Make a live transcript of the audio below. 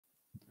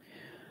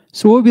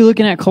So we'll be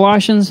looking at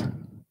Colossians.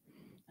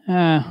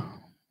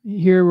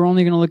 Here we're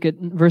only going to look at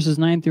verses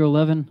 9 through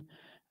 11.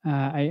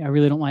 I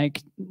really don't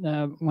like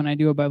when I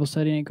do a Bible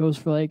study and it goes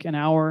for like an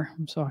hour.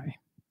 I'm sorry.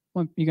 I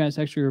want you guys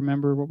to actually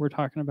remember what we're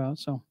talking about.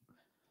 So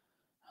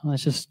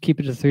let's just keep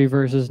it to 3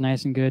 verses,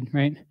 nice and good,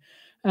 right?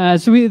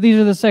 These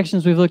are the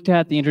sections we've looked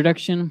at: the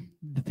introduction,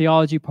 the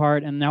theology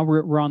part, and now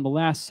we're on the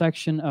last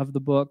section of the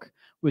book,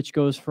 which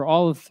goes for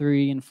all of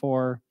 3 and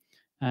 4.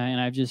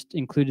 And I've just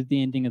included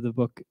the ending of the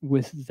book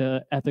with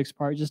the ethics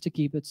part just to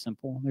keep it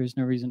simple. There's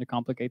no reason to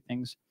complicate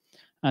things.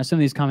 Some of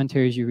these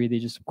commentaries you read,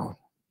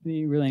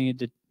 they really need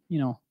to,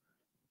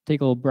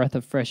 take a little breath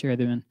of fresh air.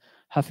 They've been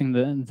huffing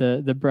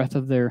the breath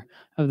of their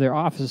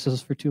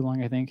offices for too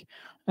long, I think.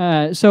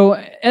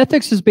 So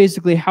ethics is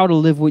basically how to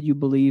live what you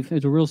believe.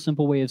 It's a real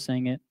simple way of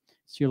saying it.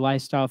 It's your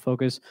lifestyle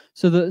focus.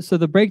 So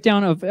the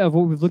breakdown of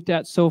what we've looked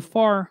at so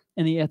far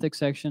in the ethics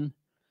section.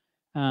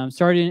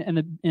 Starting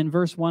in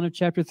verse 1 of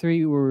chapter 3,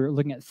 we were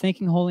looking at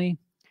thinking holy,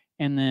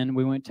 and then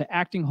we went to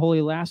acting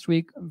holy last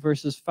week,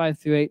 verses 5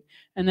 through 8,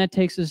 and that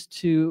takes us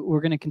to,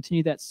 we're going to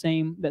continue that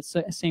same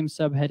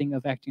subheading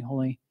of acting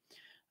holy.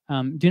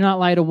 Do not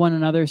lie to one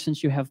another,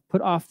 since you have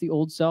put off the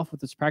old self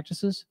with its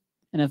practices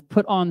and have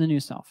put on the new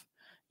self.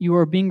 You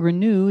are being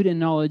renewed in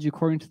knowledge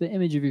according to the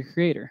image of your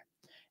Creator.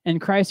 In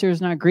Christ there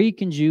is not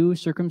Greek and Jew,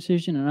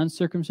 circumcision and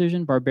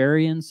uncircumcision,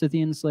 barbarian,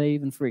 Scythian,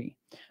 slave, and free.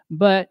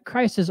 But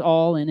Christ is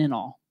all and in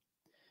all.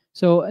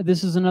 So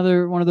this is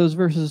another one of those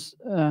verses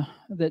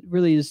that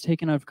really is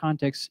taken out of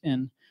context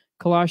in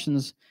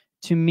Colossians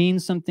to mean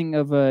something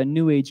of a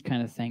New Age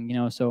kind of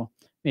thing. So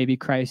maybe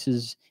Christ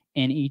is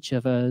in each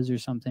of us or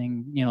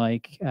something.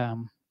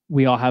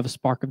 We all have a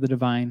spark of the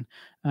divine,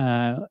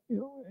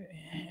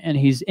 and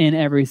He's in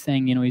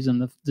everything. He's on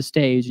the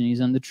stage, and He's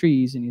on the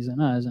trees, and He's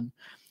in us, and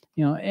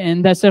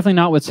and that's definitely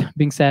not what's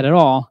being said at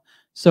all.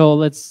 So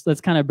let's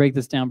kind of break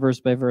this down verse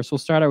by verse. We'll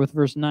start out with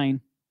verse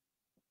 9.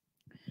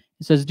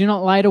 It says, "Do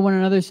not lie to one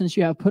another, since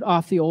you have put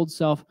off the old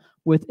self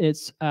with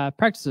its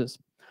practices."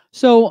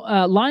 So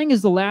lying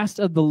is the last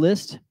of the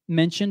list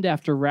mentioned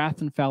after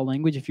wrath and foul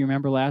language. If you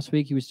remember last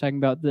week, he was talking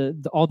about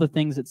all the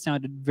things that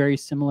sounded very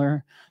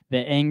similar, the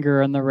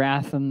anger and the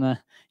wrath and the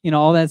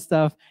all that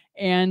stuff.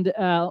 And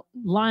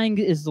lying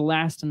is the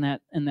last in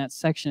that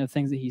section of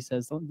things that he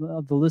says,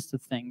 the list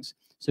of things.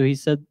 So he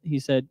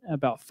said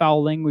about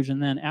foul language,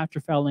 and then after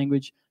foul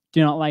language,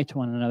 do not lie to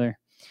one another.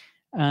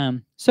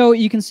 So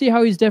you can see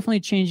how he's definitely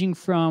changing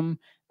from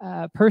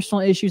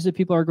personal issues that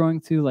people are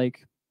going through,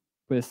 like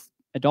with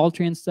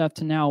adultery and stuff,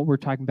 to now we're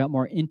talking about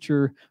more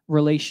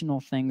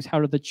interrelational things.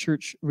 How do the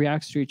church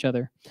reacts to each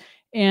other?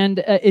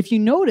 And if you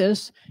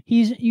notice,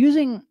 he's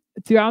using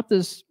throughout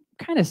this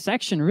kind of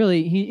section,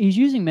 really, he's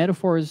using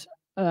metaphors,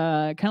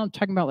 kind of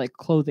talking about like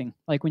clothing,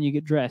 like when you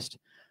get dressed.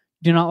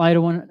 Do not lie to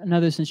one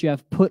another, since you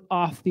have put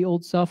off the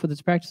old self with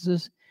its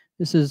practices.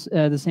 This is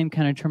the same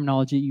kind of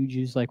terminology you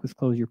use like with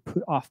clothes. You're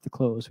put off the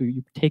clothes, or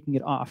you're taking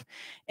it off.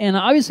 And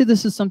obviously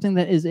this is something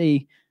that is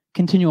a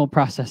continual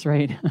process,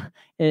 right?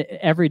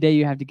 Every day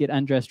you have to get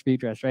undressed,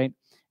 redressed, right?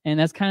 And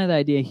that's kind of the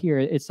idea here.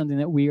 It's something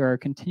that we are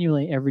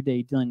continually every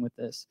day dealing with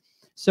this.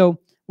 So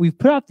we've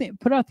put out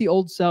the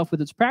old self with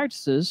its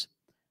practices,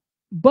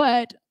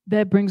 but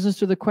that brings us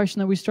to the question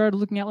that we started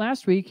looking at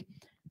last week.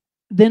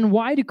 Then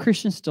why do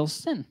Christians still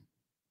sin?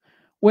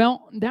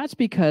 Well, that's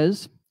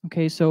because,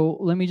 okay, so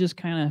let me just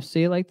kind of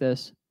say it like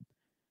this.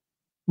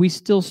 We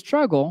still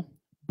struggle,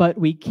 but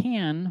we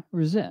can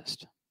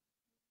resist.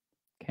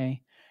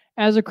 Okay?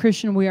 As a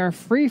Christian, we are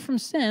free from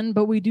sin,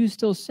 but we do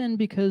still sin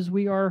because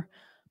we are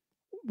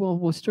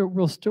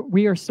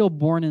still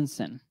born in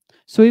sin.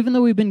 So even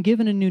though we've been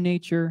given a new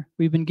nature,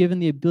 we've been given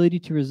the ability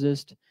to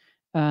resist,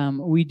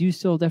 we do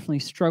still definitely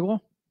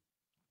struggle.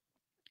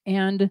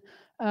 And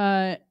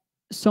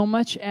so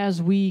much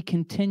as we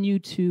continue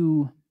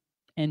to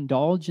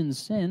indulge in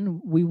sin,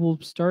 we will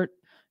start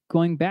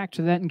going back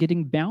to that and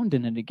getting bound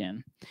in it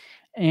again.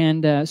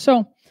 And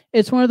so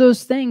it's one of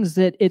those things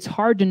that it's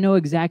hard to know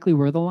exactly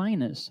where the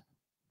line is.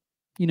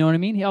 You know what I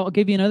mean? I'll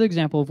give you another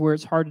example of where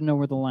it's hard to know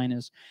where the line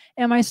is.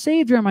 Am I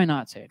saved or am I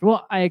not saved?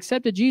 Well, I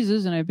accepted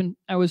Jesus and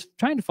I was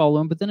trying to follow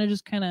him, but then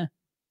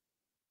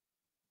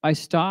I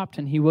stopped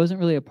and he wasn't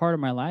really a part of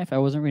my life. I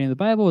wasn't reading the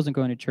Bible, wasn't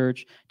going to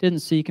church, didn't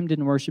seek him,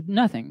 didn't worship,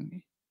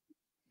 nothing.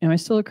 Am I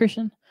still a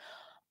Christian?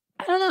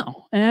 I don't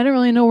know. And I don't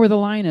really know where the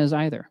line is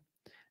either.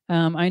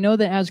 I know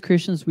that as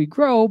Christians we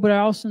grow, but I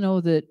also know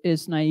that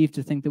it's naive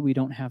to think that we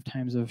don't have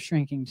times of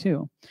shrinking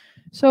too.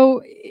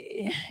 So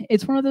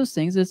it's one of those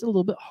things that's a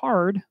little bit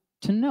hard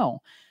to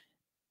know.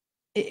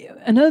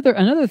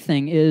 Another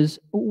thing is,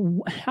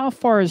 how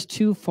far is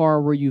too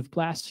far where you've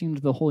blasphemed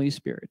the Holy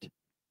Spirit?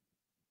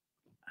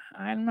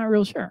 I'm not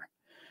real sure.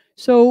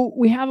 So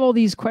we have all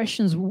these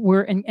questions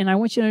where, and I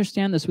want you to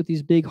understand this with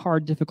these big,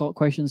 hard, difficult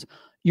questions.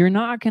 You're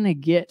not going to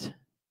get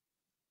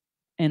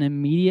an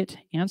immediate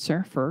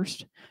answer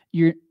first.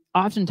 You're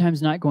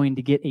oftentimes not going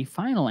to get a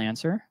final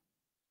answer.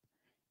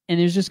 And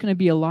there's just going to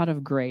be a lot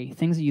of gray,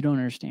 things that you don't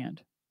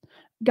understand.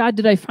 God,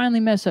 did I finally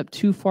mess up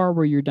too far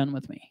where you're done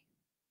with me?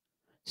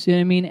 See what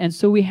I mean? And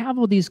so we have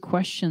all these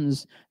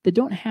questions that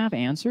don't have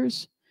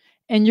answers,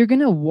 and you're going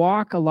to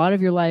walk a lot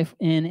of your life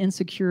in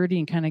insecurity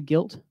and kind of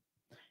guilt.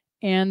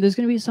 And there's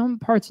going to be some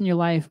parts in your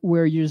life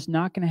where you're just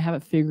not going to have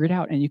it figured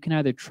out, and you can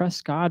either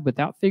trust God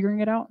without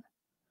figuring it out,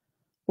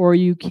 or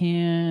you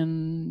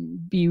can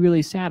be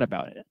really sad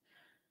about it.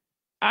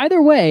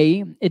 Either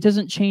way, it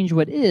doesn't change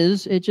what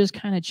is, it just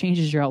kind of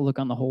changes your outlook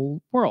on the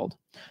whole world.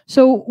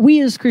 So we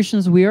as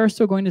Christians, we are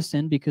still going to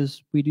sin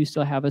because we do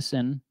still have a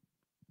sin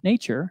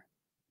nature,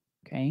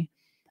 okay?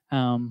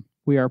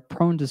 We are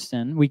prone to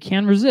sin. We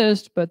can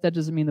resist, but that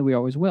doesn't mean that we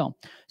always will.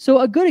 So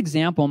a good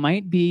example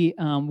might be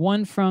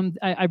one from,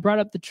 I brought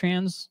up the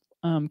trans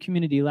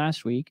community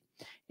last week,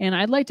 and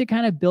I'd like to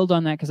kind of build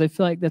on that because I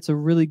feel like that's a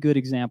really good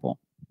example.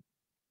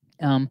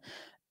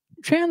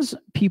 Trans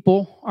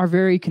people are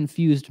very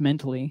confused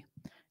mentally,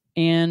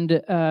 and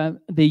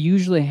they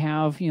usually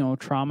have,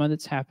 trauma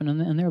that's happened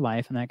in their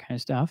life and that kind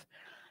of stuff.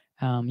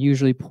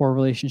 Usually poor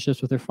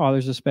relationships with their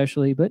fathers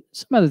especially, but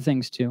some other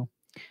things too.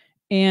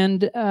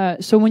 And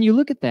so when you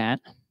look at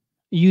that,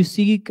 you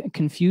see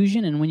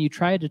confusion, and when you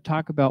try to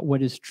talk about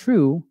what is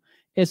true,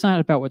 it's not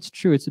about what's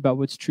true, it's about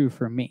what's true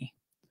for me.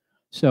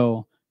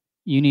 So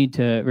you need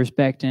to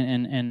respect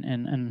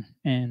and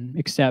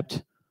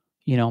accept,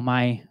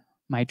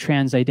 my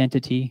trans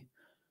identity,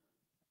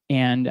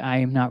 and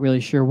I'm not really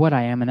sure what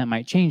I am, and that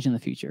might change in the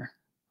future,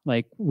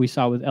 like we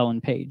saw with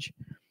Ellen Page.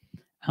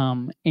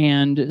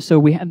 And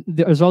so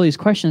there's all these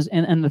questions,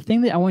 and the thing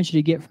that I want you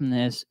to get from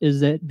this is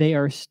that they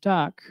are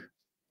stuck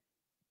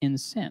in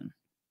sin.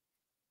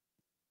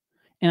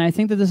 And I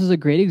think that this is a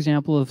great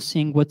example of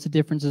seeing what's the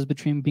differences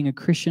between being a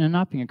Christian and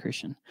not being a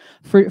Christian.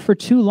 For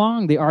too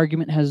long, the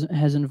argument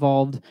has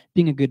involved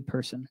being a good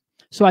person.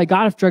 So I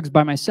got off drugs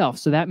by myself,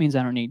 so that means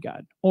I don't need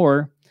God.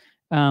 Or,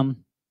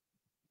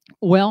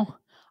 well,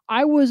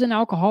 I was an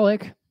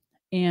alcoholic,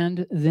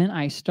 and then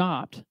I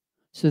stopped,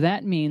 so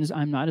that means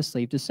I'm not a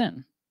slave to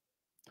sin.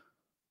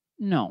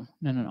 No.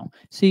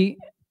 See,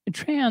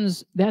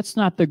 trans, that's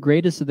not the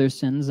greatest of their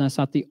sins, and that's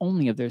not the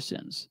only of their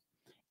sins.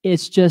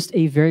 It's just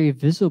a very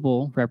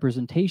visible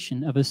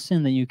representation of a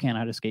sin that you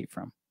cannot escape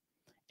from.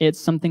 It's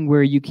something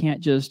where you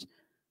can't just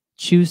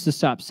choose to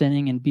stop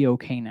sinning and be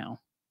okay now.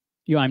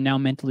 I'm now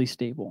mentally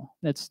stable.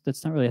 That's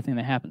not really a thing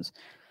that happens.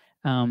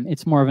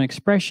 It's more of an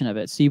expression of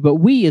it. See, but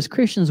we as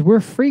Christians, we're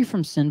free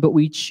from sin, but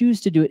we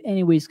choose to do it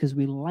anyways because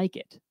we like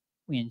it.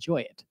 We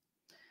enjoy it.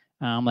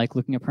 Like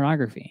looking at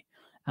pornography.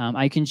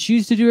 I can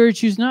choose to do it or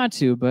choose not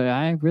to, but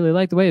I really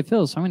like the way it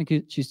feels, so I'm going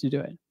to choose to do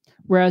it.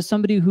 Whereas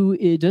somebody who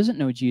doesn't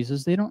know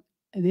Jesus, they don't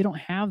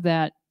have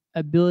that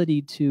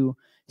ability to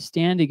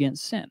stand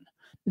against sin.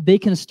 They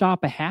can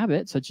stop a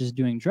habit, such as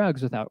doing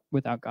drugs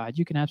without God.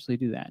 You can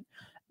absolutely do that.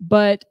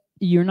 But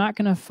you're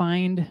going to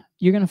find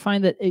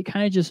that it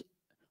kind of just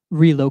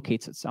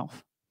relocates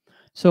itself.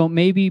 So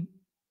maybe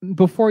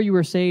before you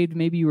were saved,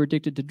 maybe you were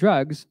addicted to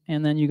drugs,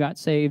 and then you got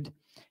saved,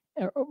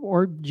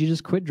 or you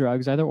just quit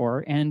drugs, either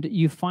or, and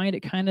you find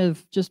it kind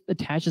of just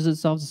attaches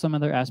itself to some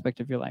other aspect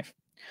of your life.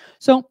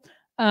 So,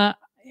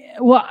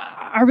 well,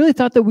 I really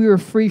thought that we were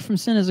free from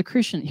sin as a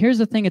Christian. Here's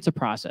the thing, it's a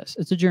process.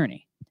 It's a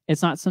journey.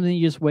 It's not something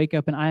you just wake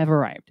up and I have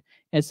arrived.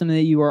 It's something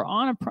that you are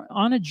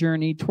on a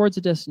journey towards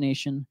a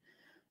destination.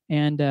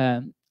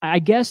 And I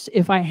guess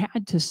if I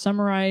had to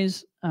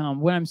summarize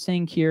what I'm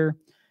saying here,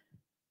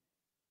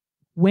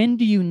 when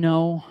do you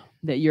know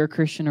that you're a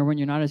Christian or when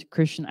you're not a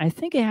Christian? I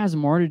think it has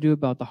more to do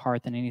about the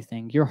heart than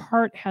anything. Your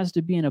heart has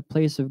to be in a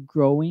place of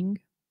growing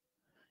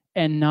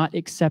and not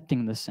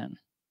accepting the sin.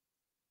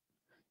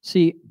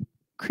 See,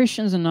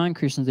 Christians and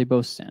non-Christians, they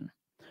both sin.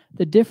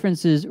 The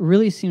difference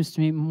really seems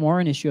to me more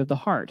an issue of the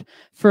heart.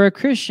 For a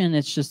Christian,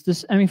 it's just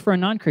this. I mean, for a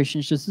non-Christian,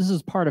 it's just this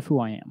is part of who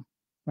I am,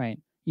 right?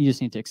 You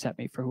just need to accept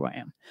me for who I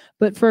am.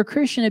 But for a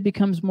Christian, it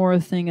becomes more a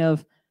thing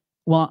of,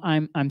 well,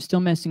 I'm still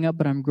messing up,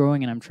 but I'm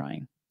growing and I'm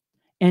trying.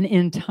 And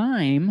in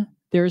time,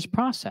 there's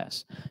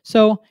process.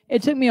 So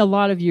it took me a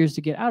lot of years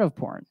to get out of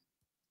porn.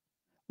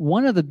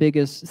 One of the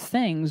biggest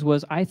things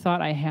was I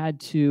thought I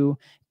had to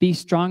be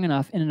strong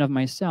enough in and of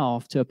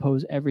myself to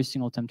oppose every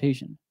single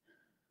temptation.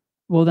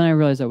 Well, then I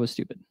realized I was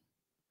stupid.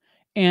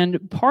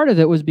 And part of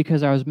it was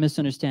because I was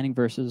misunderstanding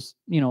verses,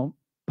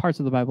 parts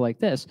of the Bible like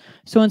this.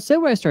 So instead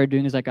what I started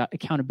doing is I got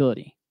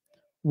accountability,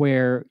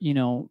 where,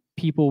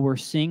 people were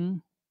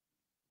seeing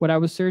what I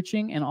was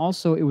searching, and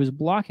also it was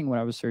blocking what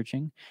I was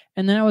searching.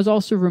 And then I was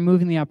also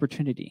removing the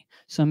opportunity.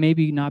 So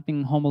maybe not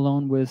being home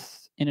alone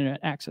with internet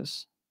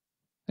access.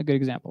 A good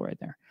example right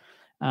there.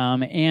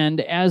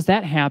 And as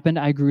that happened,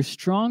 I grew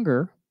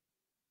stronger,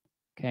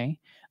 okay?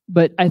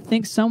 But I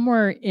think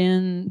somewhere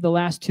in the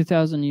last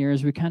 2,000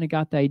 years, we kind of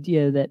got the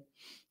idea that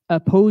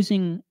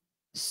opposing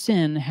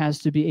sin has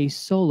to be a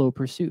solo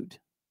pursuit.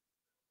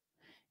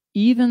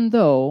 Even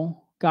though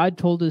God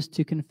told us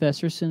to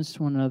confess our sins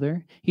to one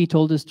another, He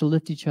told us to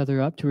lift each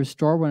other up, to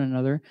restore one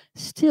another,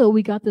 still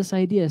we got this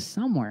idea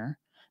somewhere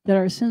that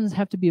our sins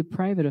have to be a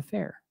private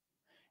affair.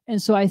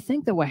 And so I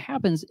think that what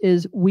happens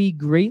is we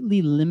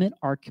greatly limit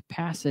our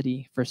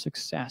capacity for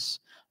success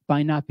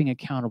by not being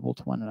accountable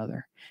to one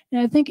another. And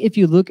I think if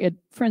you look at,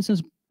 for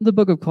instance, the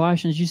book of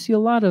Colossians, you see a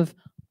lot of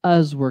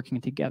us working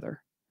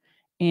together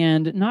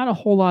and not a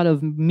whole lot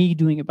of me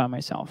doing it by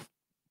myself.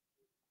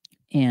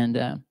 And,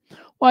 well,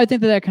 I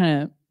think that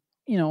kind of,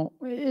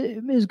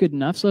 is good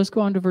enough. So let's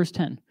go on to verse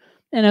 10.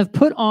 And I've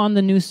put on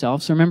the new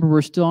self. So remember,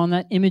 we're still on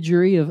that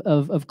imagery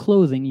of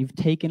clothing. You've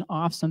taken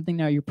off something.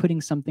 Now you're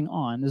putting something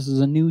on. This is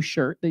a new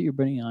shirt that you're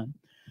putting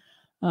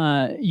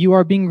on. You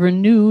are being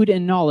renewed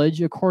in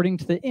knowledge according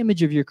to the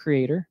image of your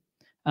Creator.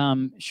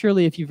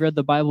 Surely, if you've read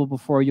the Bible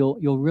before,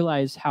 you'll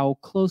realize how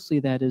closely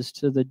that is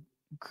to the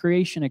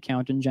creation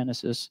account in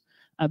Genesis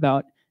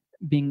about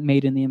being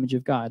made in the image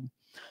of God.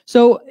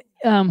 So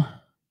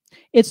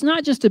it's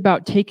not just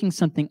about taking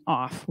something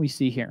off. We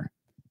see here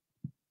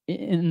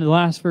in the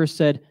last verse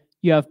said,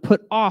 you have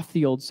put off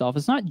the old self.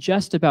 It's not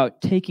just about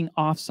taking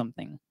off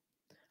something.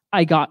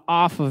 I got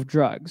off of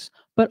drugs,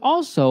 but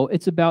also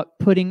it's about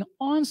putting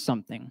on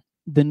something,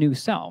 the new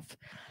self.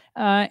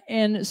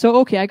 And so,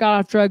 okay, I got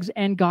off drugs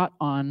and got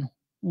on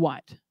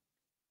what?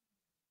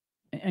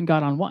 And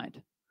got on what?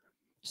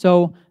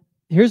 So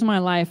here's my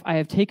life. I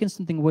have taken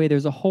something away.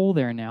 There's a hole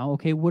there now.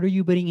 Okay, what are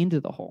you putting into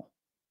the hole?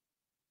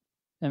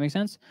 That makes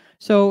sense?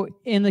 So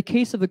in the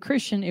case of the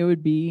Christian, it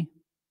would be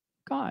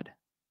God.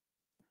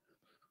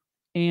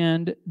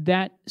 And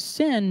that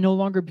sin no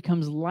longer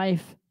becomes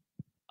life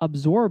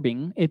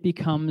absorbing. It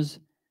becomes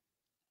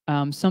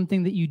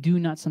something that you do,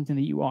 not something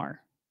that you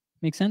are.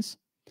 Make sense?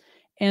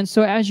 And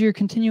so as you're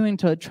continuing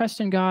to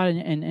trust in God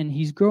and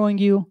He's growing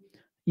you,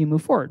 you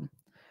move forward.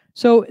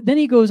 So then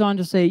he goes on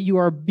to say, you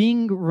are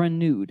being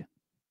renewed.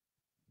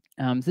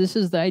 This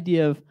is the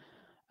idea of,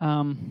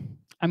 I'm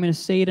going to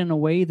say it in a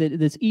way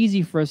that's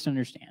easy for us to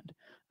understand.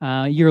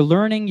 You're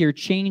learning, you're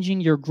changing,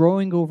 you're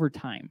growing over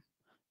time.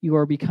 You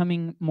are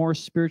becoming more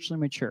spiritually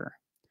mature.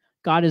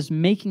 God is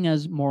making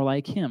us more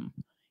like Him.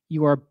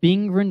 You are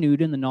being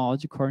renewed in the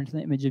knowledge according to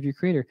the image of your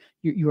Creator.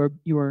 You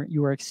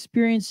are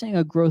experiencing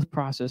a growth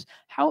process.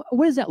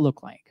 What does that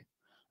look like?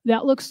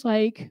 That looks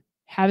like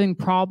having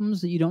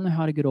problems that you don't know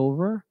how to get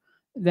over.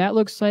 That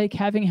looks like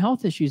having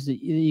health issues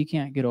that you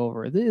can't get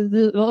over.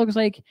 That looks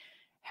like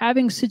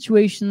having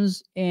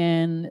situations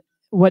and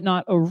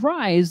whatnot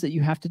arise that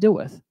you have to deal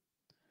with.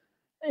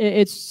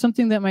 It's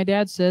something that my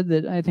dad said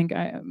that I think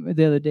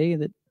the other day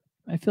that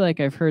I feel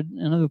like I've heard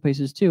in other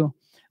places too.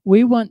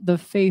 We want the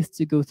faith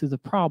to go through the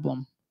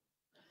problem,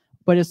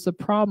 but it's the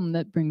problem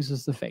that brings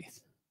us the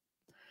faith.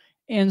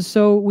 And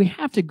so we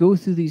have to go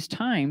through these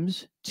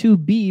times to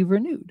be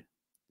renewed.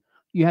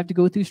 You have to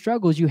go through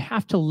struggles. You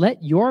have to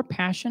let your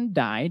passion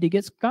die to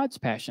get God's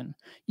passion.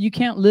 You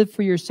can't live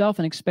for yourself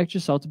and expect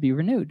yourself to be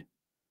renewed.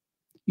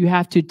 You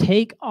have to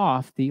take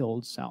off the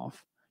old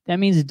self. That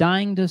means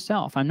dying to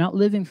self. I'm not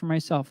living for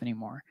myself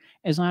anymore.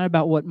 It's not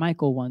about what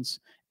Michael wants.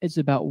 It's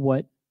about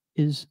what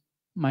is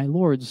my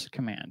Lord's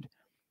command.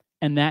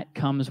 And that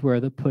comes where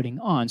the putting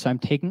on. So I'm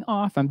taking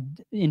off. I'm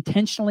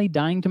intentionally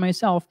dying to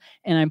myself,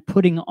 and I'm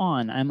putting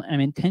on. I'm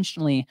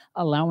intentionally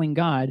allowing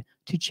God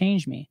to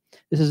change me.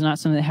 This is not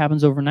something that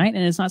happens overnight,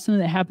 and it's not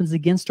something that happens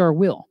against our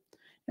will.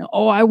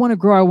 Oh, I want to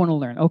grow. I want to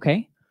learn.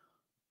 Okay,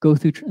 go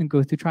through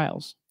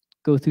trials,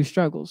 go through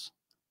struggles,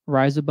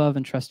 rise above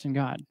and trust in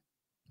God.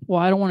 Well,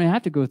 I don't want to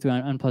have to go through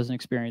unpleasant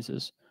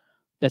experiences.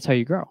 That's how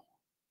you grow.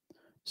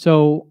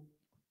 So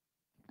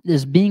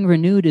this being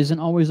renewed isn't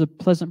always a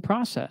pleasant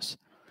process.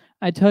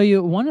 I tell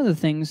you, one of the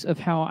things of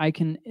how I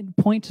can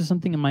point to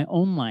something in my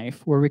own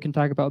life where we can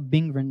talk about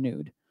being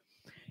renewed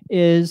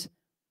is,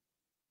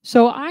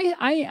 so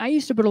I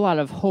used to put a lot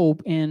of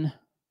hope in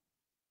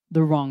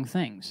the wrong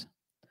things.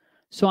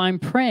 So I'm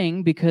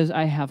praying because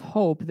I have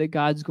hope that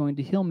God's going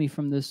to heal me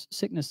from this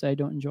sickness that I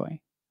don't enjoy.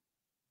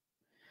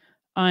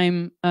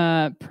 I'm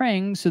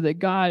praying so that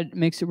God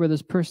makes it where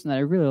this person that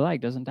I really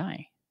like doesn't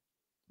die.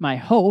 My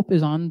hope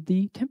is on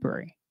the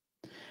temporary.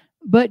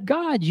 But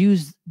God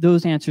used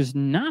those answers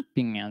not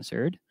being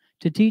answered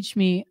to teach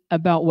me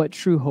about what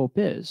true hope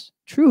is.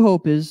 True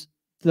hope is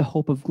the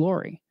hope of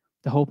glory,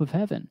 the hope of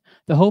heaven,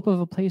 the hope of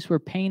a place where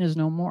pain is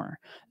no more,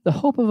 the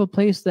hope of a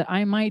place that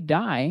I might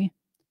die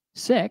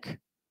sick,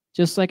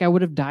 just like I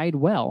would have died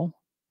well.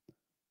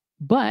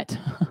 But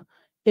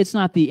it's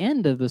not the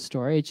end of the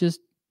story. It's just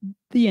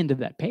the end of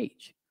that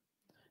page.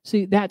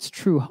 See, that's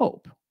true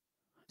hope.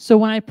 So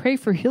when I pray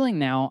for healing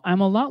now,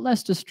 I'm a lot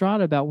less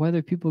distraught about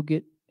whether people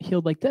get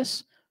healed like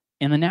this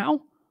in the now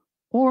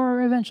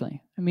or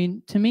eventually. I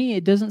mean, to me,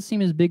 it doesn't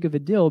seem as big of a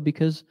deal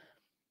because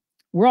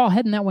we're all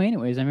heading that way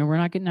anyways. I mean, we're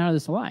not getting out of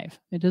this alive.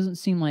 It doesn't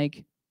seem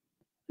like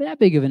that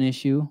big of an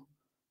issue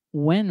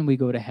when we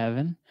go to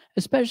heaven,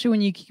 especially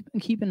when you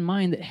keep in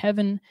mind that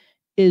heaven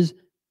is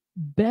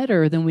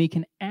better than we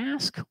can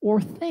ask or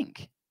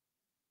think.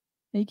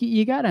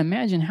 You got to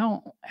imagine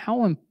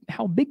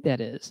how big that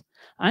is.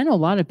 I know a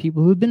lot of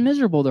people who've been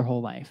miserable their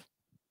whole life.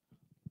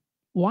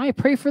 Why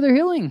pray for their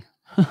healing?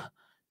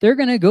 They're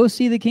going to go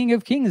see the King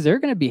of Kings. They're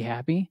going to be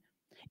happy.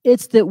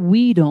 It's that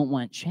we don't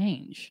want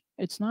change.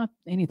 It's not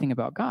anything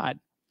about God.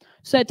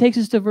 So that takes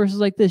us to verses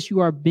like this.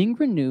 You are being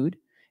renewed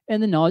in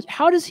the knowledge.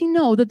 How does he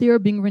know that they are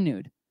being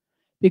renewed?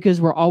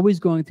 because we're always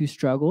going through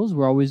struggles.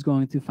 We're always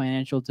going through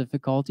financial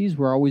difficulties.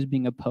 We're always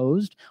being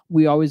opposed.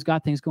 We always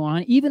got things going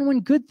on. Even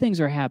when good things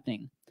are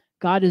happening,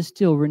 God is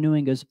still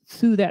renewing us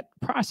through that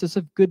process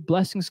of good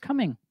blessings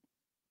coming.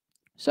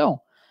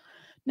 So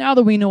now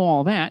that we know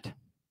all that,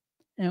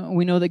 and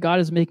we know that God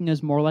is making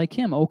us more like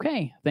him,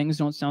 okay, things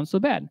don't sound so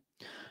bad.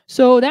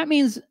 So that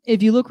means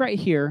if you look right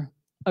here,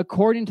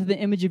 according to the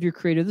image of your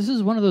creator, this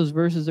is one of those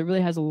verses that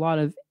really has a lot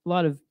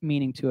of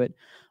meaning to it.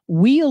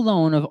 We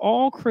alone of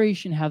all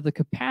creation have the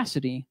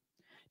capacity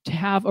to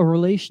have a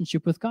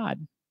relationship with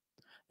God.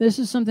 This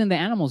is something the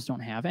animals don't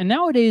have. And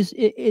nowadays,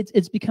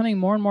 it's becoming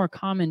more and more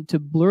common to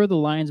blur the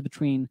lines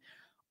between,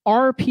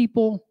 are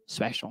people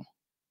special?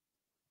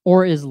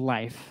 Or is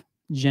life,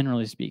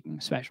 generally speaking,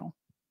 special?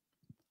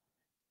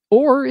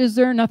 Or is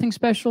there nothing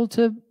special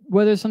to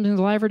whether something's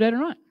alive or dead or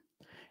not?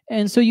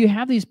 And so you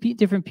have these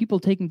different people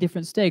taking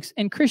different stakes,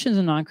 and Christians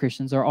and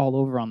non-Christians are all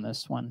over on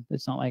this one.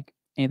 It's not like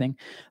anything.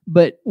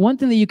 But one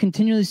thing that you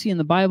continually see in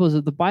the Bible is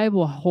that the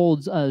Bible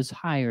holds us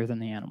higher than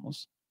the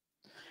animals.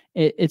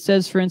 It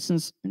says, for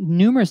instance,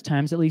 numerous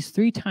times, at least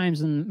 3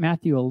 times in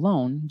Matthew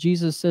alone,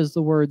 Jesus says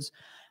the words,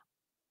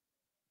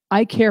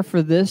 I care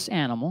for this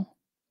animal,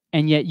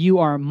 and yet you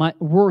are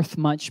worth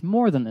much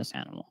more than this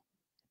animal.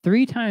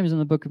 3 times in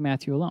the book of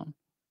Matthew alone,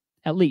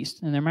 at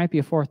least. And there might be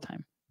a 4th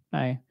time.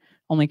 I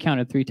only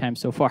counted 3 times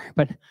so far,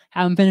 but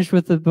haven't finished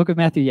with the book of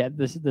Matthew yet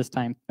this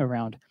time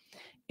around.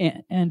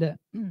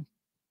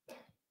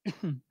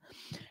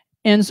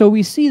 And so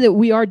we see that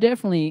we are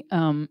definitely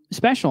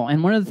special.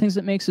 And one of the things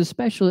that makes us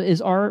special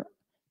is our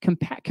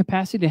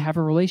capacity to have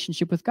a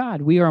relationship with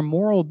God. We are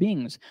moral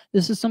beings.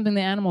 This is something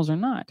the animals are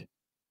not.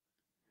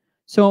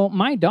 So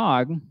my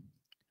dog,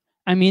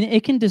 I mean,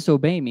 it can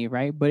disobey me,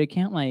 right? But it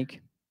can't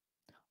like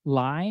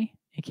lie.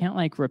 It can't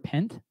like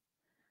repent.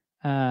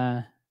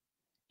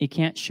 It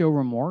can't show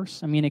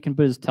remorse. I mean, it can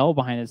put his tail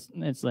behind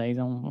its legs,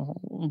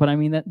 but I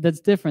mean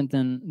that's different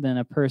than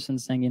a person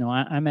saying, you know,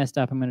 I messed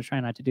up. I'm going to try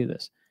not to do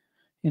this.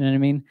 You know what I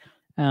mean?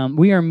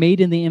 We are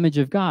made in the image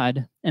of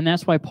God, and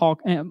that's why Paul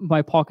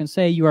can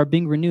say you are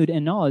being renewed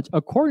in knowledge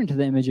according to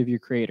the image of your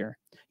Creator.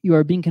 You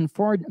are being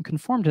conformed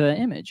to that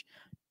image.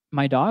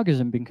 My dog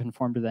isn't being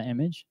conformed to that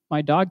image.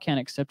 My dog can't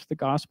accept the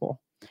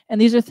gospel. And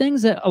these are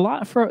things that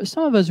for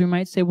some of us, we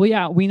might say, well,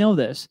 yeah, we know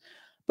this.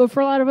 But for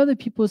a lot of other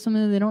people, it's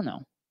something that they don't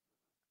know.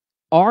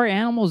 Are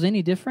animals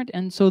any different?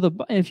 And so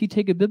if you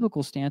take a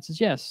biblical stance, it's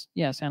yes,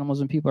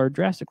 animals and people are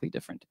drastically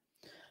different.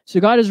 So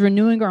God is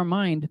renewing our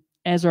mind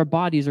as our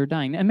bodies are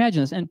dying. Now,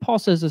 imagine this, and Paul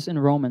says this in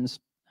Romans.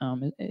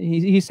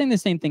 He's saying the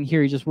same thing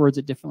here, he just words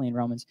it differently in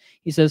Romans.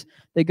 He says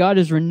that God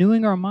is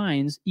renewing our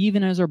minds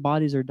even as our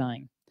bodies are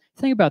dying.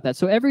 Think about that.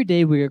 So every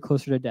day we get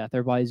closer to death.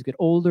 Our bodies get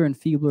older and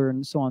feebler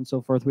and so on and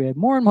so forth. We have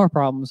more and more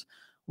problems.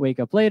 Wake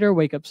up later,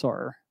 wake up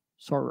sorer.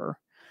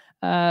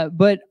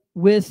 But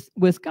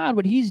with God,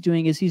 what he's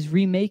doing is he's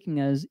remaking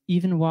us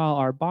even while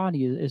our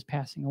body is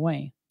passing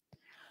away.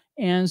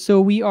 And so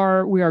we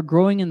are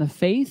growing in the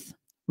faith.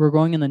 We're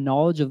growing in the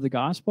knowledge of the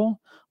gospel.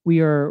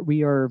 We are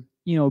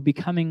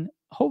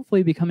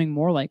hopefully becoming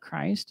more like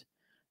Christ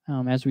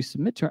as we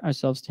submit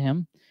ourselves to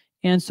him.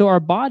 And so our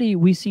body,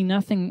 we see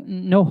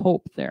no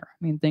hope there.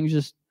 I mean, things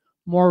just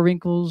more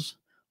wrinkles,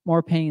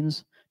 more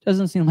pains.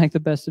 Doesn't seem like the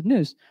best of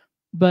news.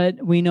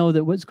 But we know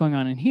that what's going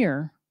on in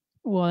here,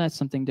 well, that's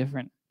something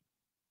different.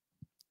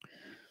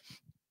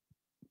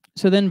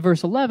 So then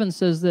verse 11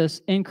 says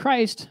this, in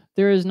Christ,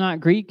 there is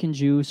not Greek and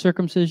Jew,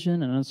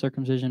 circumcision and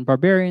uncircumcision,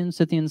 barbarian,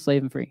 Scythian,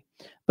 slave, and free.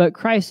 But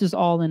Christ is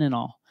all in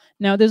all.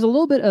 Now, there's a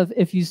little bit of,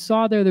 if you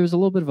saw there was a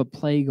little bit of a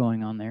play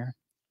going on there.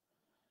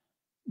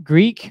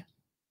 Greek,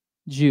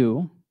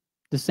 Jew,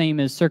 the same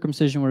as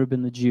circumcision would have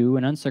been the Jew,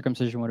 and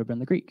uncircumcision would have been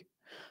the Greek.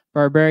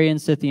 Barbarian,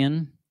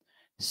 Scythian,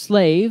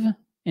 slave,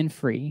 and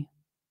free,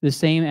 the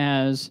same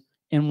as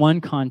in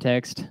one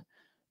context,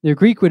 the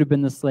Greek would have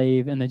been the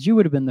slave, and the Jew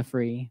would have been the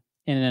free.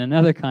 And in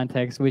another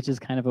context, which is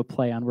kind of a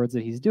play on words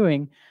that he's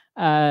doing,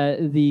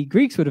 the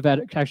Greeks would have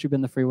actually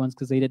been the free ones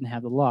because they didn't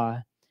have the law,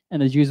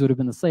 and the Jews would have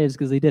been the slaves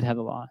because they did have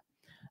the law.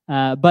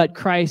 But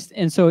Christ,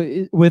 and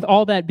so with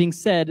all that being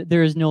said,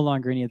 there is no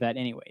longer any of that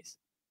anyways.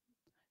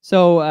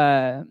 So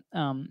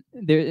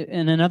there,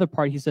 in another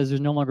part, he says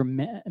there's no longer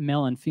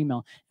male and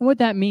female. And what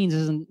that means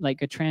isn't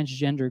like a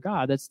transgender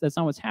God. That's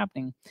not what's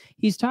happening.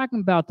 He's talking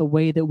about the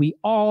way that we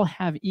all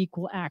have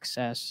equal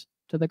access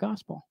to the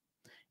gospel.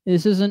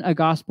 This isn't a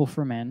gospel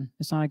for men.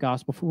 It's not a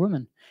gospel for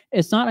women.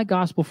 It's not a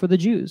gospel for the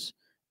Jews.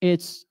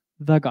 It's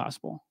the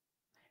gospel.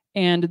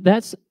 And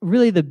that's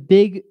really the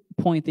big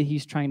point that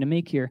he's trying to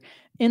make here.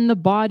 In the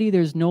body,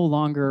 there's no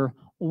longer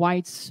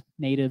whites,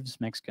 natives,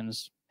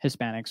 Mexicans,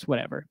 Hispanics,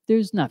 whatever.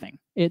 There's nothing.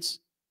 It's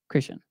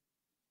Christian.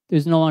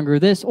 There's no longer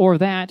this or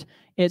that.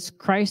 It's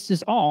Christ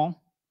is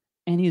all,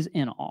 and he's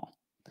in all.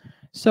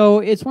 So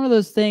it's one of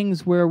those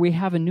things where we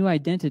have a new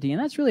identity,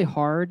 and that's really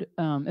hard,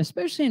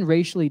 especially in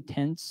racially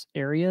tense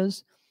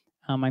areas.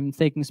 I'm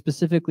thinking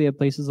specifically of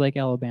places like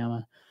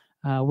Alabama,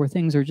 where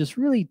things are just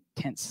really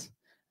tense,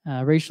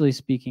 racially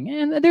speaking.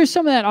 And there's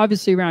some of that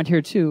obviously around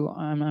here too.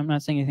 I'm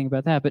not saying anything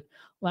about that, but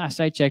last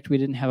I checked, we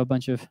didn't have a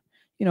bunch of,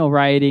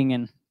 rioting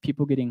and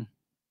people getting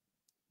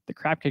the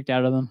crap kicked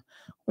out of them.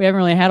 We haven't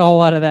really had a whole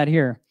lot of that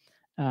here.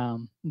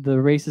 The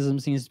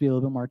racism seems to be a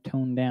little bit more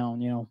toned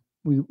down.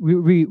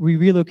 We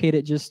relocate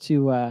it just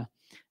to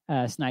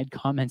snide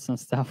comments and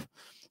stuff.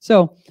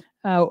 So,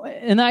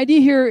 and the idea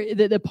here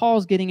that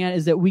Paul's getting at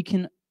is that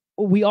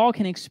we all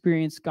can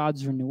experience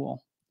God's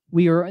renewal.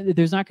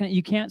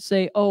 You can't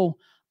say, oh,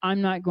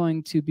 I'm not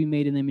going to be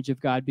made in the image of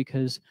God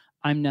because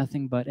I'm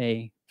nothing but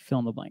a fill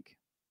in the blank.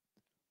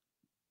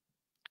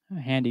 A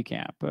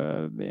handicap,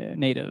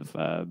 native,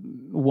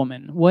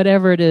 woman,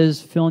 whatever it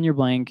is, fill in your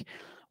blank,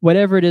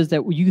 whatever it is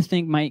that you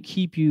think might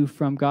keep you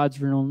from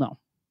God's renewal.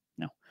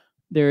 No.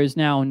 There is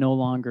now no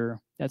longer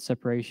that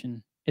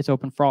separation. It's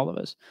open for all of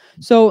us.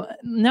 So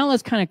now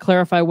let's kind of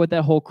clarify what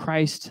that whole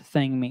Christ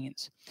thing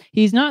means.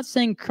 He's not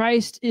saying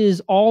Christ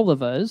is all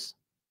of us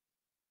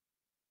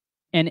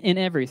and in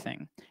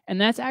everything. And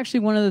that's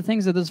actually one of the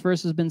things that this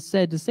verse has been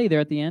said to say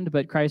there at the end,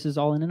 but Christ is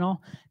all in and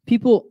all.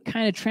 People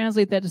kind of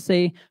translate that to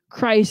say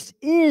Christ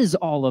is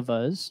all of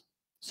us,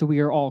 so we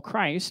are all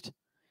Christ.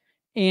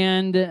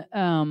 And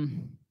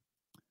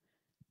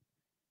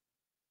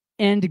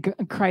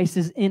Christ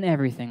is in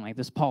everything, like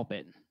this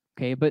pulpit.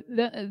 Okay, but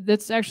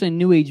that's actually a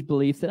New Age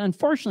belief that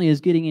unfortunately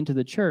is getting into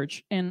the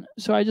church. And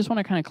so I just want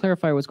to kind of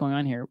clarify what's going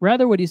on here.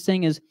 Rather, what he's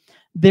saying is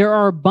there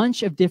are a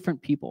bunch of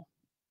different people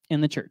in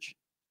the church.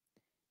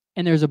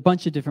 And there's a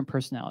bunch of different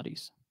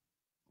personalities.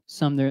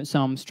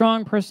 Some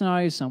strong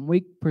personalities, some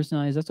weak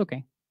personalities. That's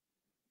okay.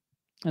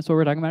 That's what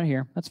we're talking about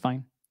here. That's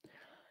fine.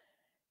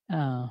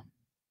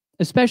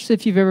 Especially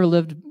if you've ever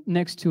lived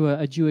next to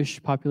a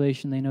Jewish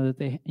population, they know that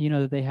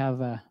they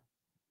have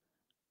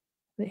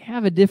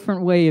a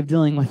different way of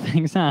dealing with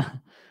things, huh?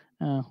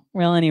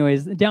 Well,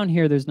 anyways, down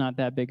here there's not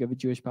that big of a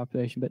Jewish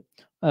population, but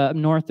up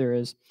north there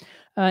is.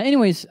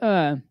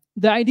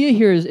 The idea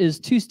here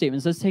is two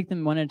statements. Let's take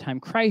them one at a time.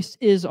 Christ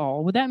is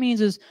all. What that means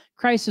is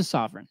Christ is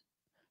sovereign.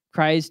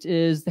 Christ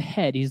is the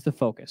head. He's the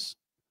focus.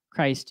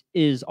 Christ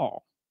is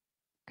all.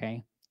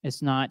 Okay?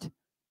 It's not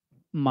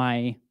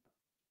my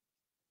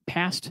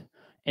past.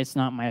 It's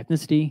not my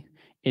ethnicity.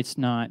 It's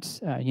not,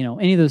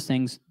 any of those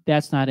things.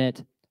 That's not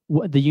it.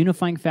 The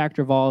unifying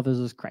factor of all of us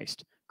is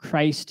Christ.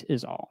 Christ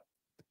is all.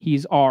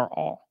 He's our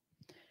all.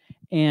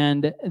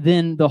 And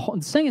then the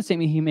second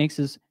statement he makes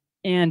is,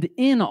 and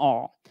in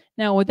all.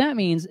 Now, what that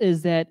means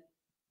is that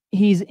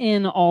he's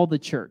in all the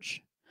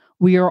church.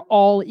 We are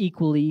all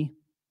equally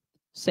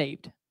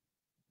saved.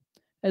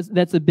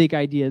 That's a big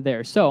idea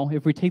there. So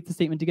if we take the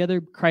statement together,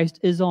 Christ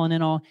is all and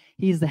in all.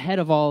 He's the head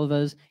of all of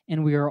us,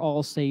 and we are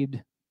all saved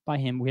by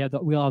him. We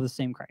all have the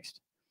same Christ.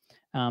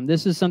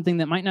 This is something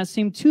that might not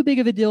seem too big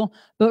of a deal,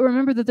 but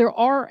remember that there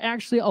are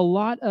actually a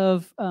lot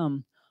of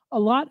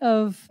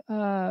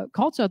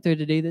cults out there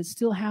today that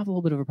still have a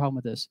little bit of a problem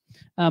with this.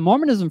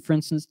 Mormonism, for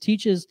instance,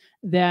 teaches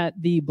that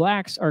the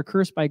blacks are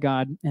cursed by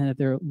God and that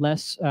they're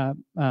less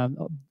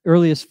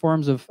earliest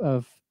forms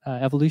of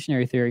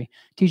evolutionary theory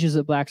teaches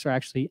that blacks are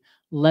actually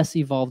less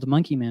evolved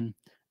monkey men,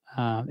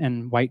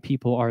 and white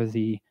people are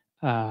the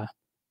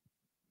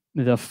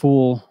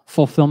full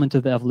fulfillment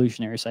of the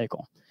evolutionary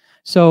cycle.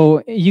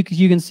 So you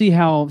can see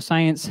how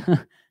science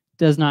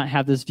does not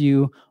have this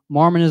view.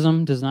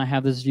 Mormonism does not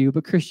have this view,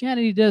 but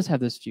Christianity does have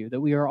this view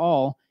that we are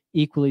all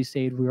equally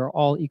saved. We are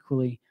all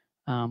equally,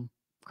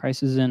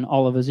 Christ is in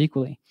all of us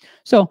equally.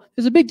 So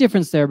there's a big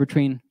difference there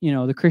between,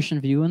 the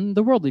Christian view and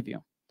the worldly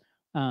view.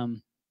 I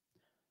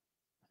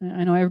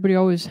know everybody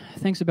always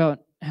thinks about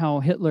how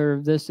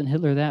Hitler this and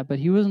Hitler that, but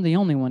he wasn't the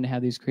only one to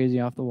have these crazy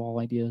off-the-wall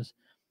ideas.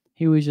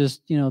 He was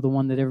just, the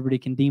one that everybody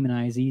can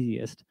demonize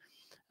easiest.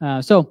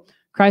 So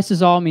Christ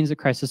is all means that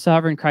Christ is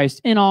sovereign.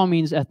 Christ in all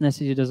means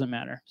ethnicity doesn't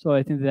matter. So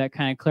I think that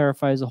kind of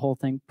clarifies the whole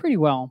thing pretty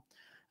well.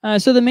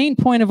 So the main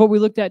point of what we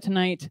looked at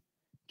tonight,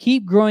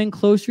 keep growing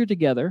closer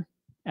together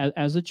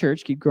as a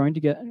church, keep growing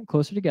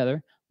closer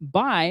together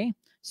by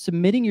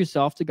submitting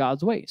yourself to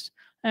God's ways.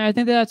 And I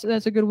think that's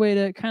a good way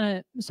to kind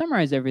of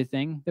summarize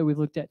everything that we've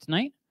looked at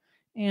tonight.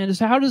 And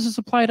so how does this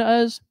apply to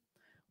us?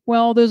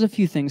 Well, there's a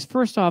few things.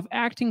 First off,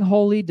 acting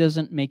holy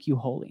doesn't make you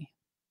holy.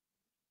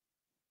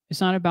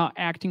 It's not about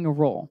acting a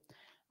role.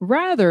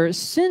 Rather,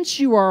 since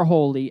you are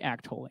holy,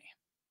 act holy.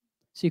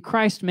 See,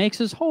 Christ makes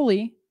us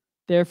holy,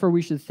 therefore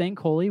we should think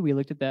holy. We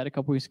looked at that a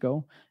couple weeks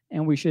ago.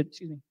 And we should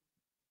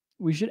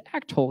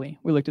act holy.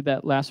 We looked at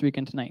that last week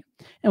and tonight.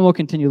 And we'll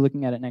continue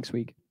looking at it next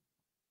week.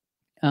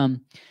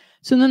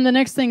 So then the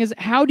next thing is,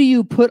 how do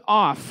you put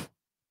off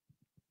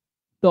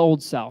the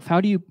old self? How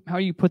do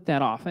you put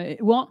that off?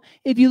 Well,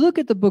 if you look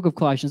at the book of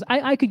Colossians,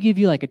 I could give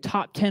you like a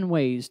top 10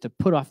 ways to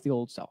put off the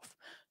old self.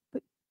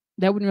 But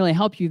that wouldn't really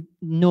help you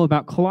know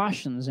about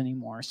Colossians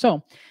anymore.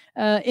 So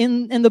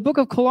in the book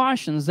of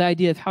Colossians, the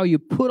idea of how you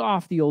put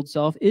off the old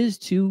self is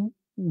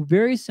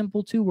very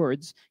simple two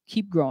words: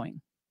 keep growing.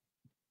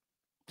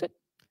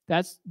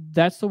 That's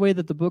the way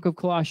that the book of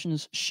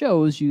Colossians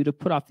shows you to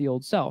put off the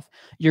old self.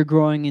 You're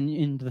growing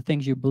in the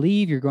things you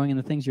believe. You're growing in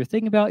the things you're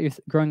thinking about. You're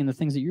growing in the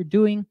things that you're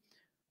doing.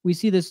 we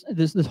see this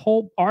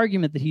whole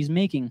argument that he's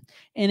making.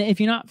 And if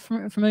you're not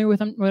familiar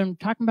with what I'm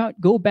talking about,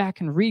 go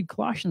back and read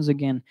Colossians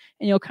again,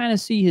 and you'll kind of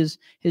see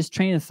his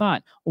train of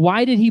thought.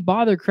 Why did he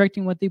bother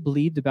correcting what they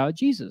believed about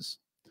Jesus?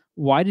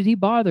 Why did he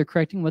bother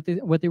correcting what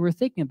they were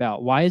thinking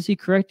about? Why is he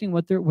correcting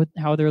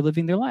how they're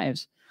living their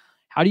lives?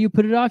 How do you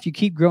put it off? You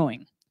keep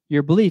growing.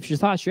 Your beliefs, your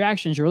thoughts, your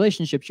actions, your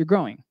relationships, you're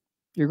growing.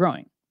 You're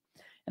growing.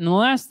 And the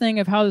last thing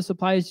of how this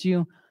applies to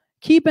you,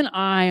 keep an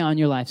eye on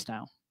your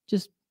lifestyle.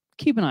 Just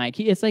keep an eye.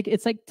 It's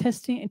like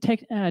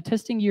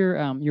testing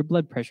your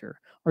blood pressure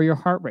or your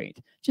heart rate.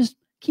 Just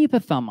keep a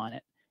thumb on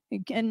it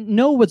and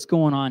know what's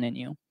going on in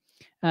you.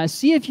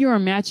 See if you are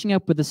matching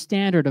up with the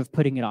standard of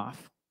putting it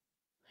off.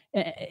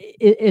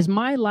 Is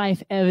my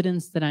life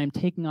evidence that I'm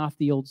taking off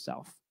the old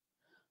self?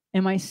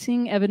 Am I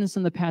seeing evidence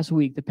in the past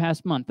week, the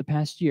past month, the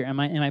past year? Am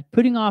I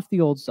putting off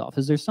the old self?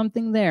 Is there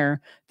something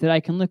there that I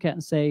can look at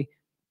and say,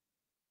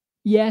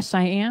 yes,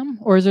 I am?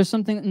 Or is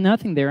there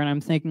nothing there, and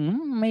I'm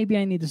thinking, maybe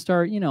I need to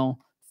start,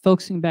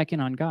 focusing back in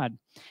on God?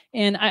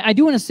 And I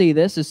do want to say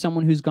this as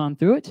someone who's gone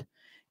through it.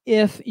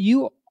 If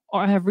you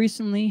have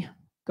recently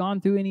gone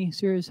through any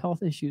serious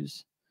health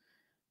issues,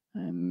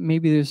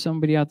 maybe there's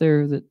somebody out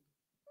there that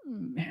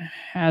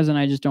has, and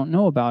I just don't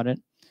know about it.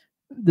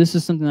 This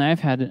is something that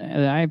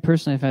I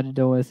personally have had to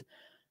deal with.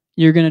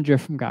 You're going to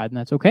drift from God, and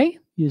that's okay.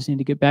 You just need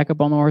to get back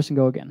up on the horse and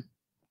go again.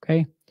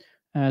 Okay?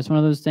 It's one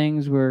of those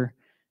things where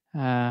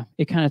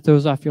it kind of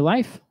throws off your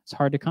life. It's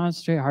hard to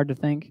concentrate, hard to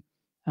think.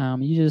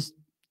 You just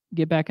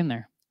get back in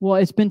there. Well,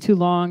 it's been too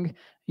long.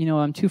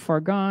 I'm too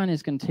far gone.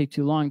 It's going to take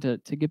too long to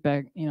get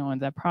back, in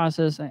that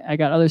process. I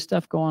got other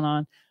stuff going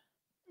on.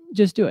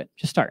 Just do it.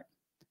 Just start.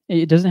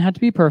 It doesn't have to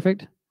be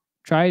perfect.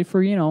 Try it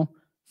for,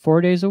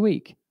 4 days a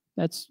week.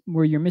 That's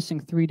where you're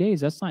missing 3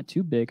 days. That's not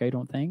too big, I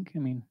don't think. I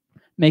mean,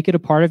 make it a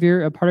part of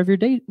your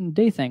day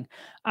thing.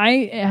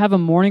 I have a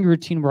morning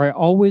routine where I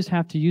always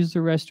have to use the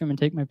restroom and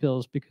take my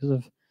pills because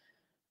of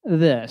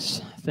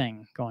this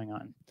thing going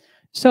on.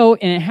 So,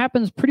 and it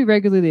happens pretty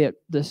regularly at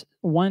this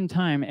one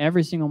time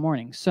every single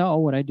morning. So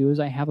what I do is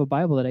I have a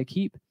Bible that I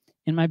keep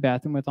in my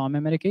bathroom with all my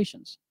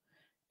medications.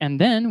 And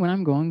then when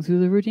I'm going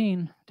through the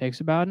routine, it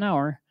takes about an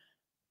hour,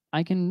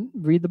 I can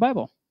read the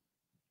Bible.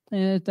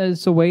 And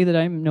it's a way that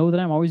I know that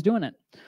I'm always doing it.